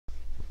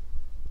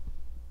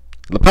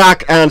The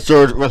pack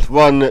answered with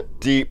one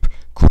deep,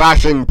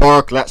 crashing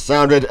bark that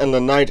sounded in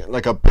the night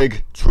like a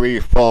big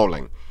tree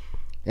falling.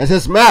 "It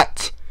is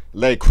met!"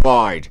 they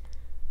cried.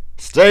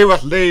 "Stay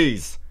with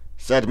these,"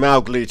 said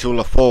Mowgli to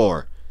the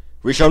four.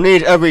 "We shall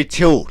need every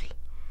tool.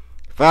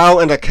 Thou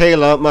and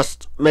Akela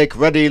must make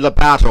ready the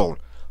battle.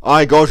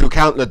 I go to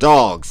count the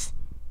dogs."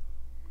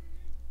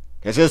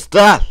 "It is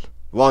death!"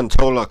 one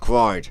Tola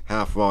cried,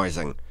 half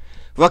rising.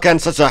 "What can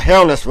such a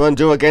hairless one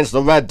do against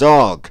the red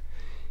dog?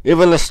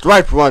 Even the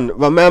striped one,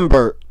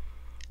 remember—"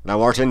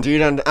 "Thou art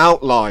indeed an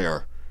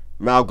outlier,"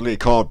 Mowgli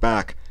called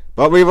back.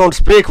 "But we won't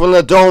speak when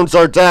the Dones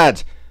are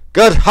dead.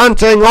 Good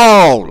hunting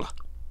all!"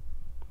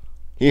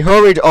 He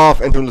hurried off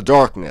into the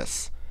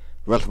darkness,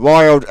 with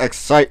wild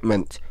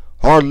excitement,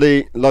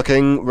 hardly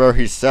looking where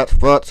he set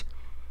foot,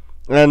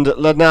 and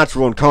the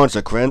natural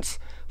consequence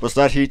was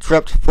that he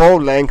tripped full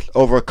length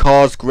over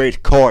Kaa's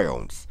great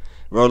coils,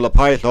 where the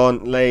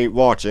python lay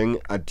watching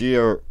a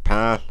deer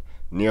path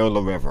near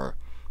the river.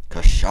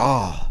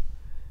 "Kashaw!"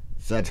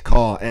 said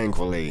Kaa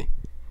angrily.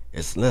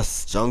 "Is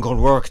this jungle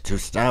work to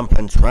stamp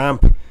and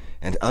tramp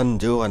and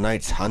undo a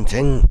night's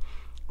hunting,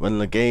 when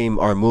the game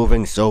are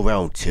moving so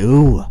well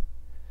too?"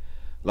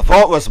 "The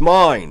fault was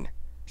mine,"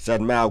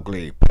 said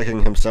Mowgli,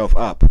 picking himself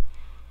up.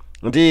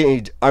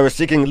 "Indeed, I was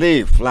seeking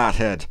leave,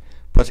 Flathead,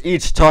 but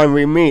each time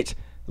we meet,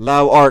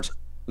 thou art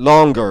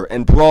longer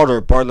and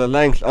broader by the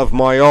length of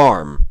my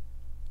arm.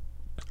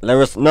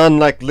 There is none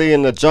like thee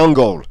in the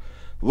jungle,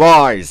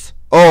 wise,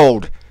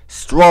 old,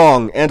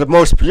 strong, and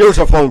most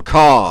beautiful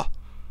Kaa.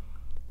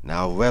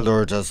 Now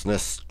whither does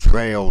this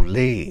trail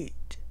lead?"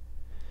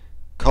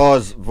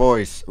 Kaa's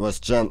voice was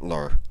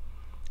gentler.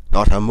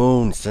 "Not a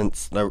moon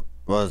since there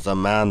was a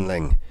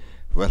manling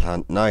with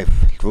a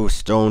knife threw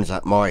stones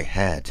at my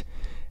head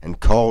and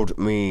called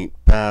me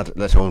bad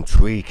little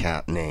tree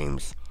cat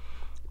names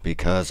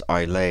because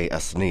I lay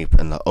asleep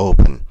in the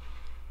open.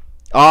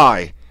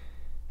 Aye,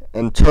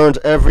 and turned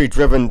every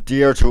driven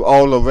deer to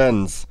all the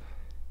winds,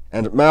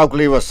 and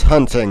Mowgli was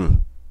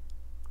hunting,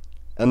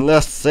 and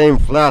this same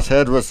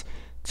Flathead was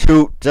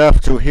too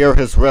deaf to hear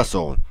his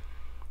whistle,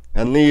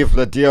 and leave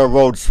the deer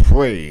roads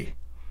free,"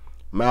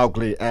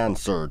 Mowgli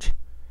answered,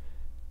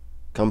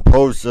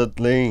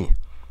 composedly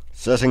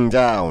sitting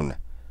down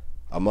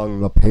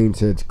among the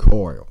painted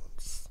coils.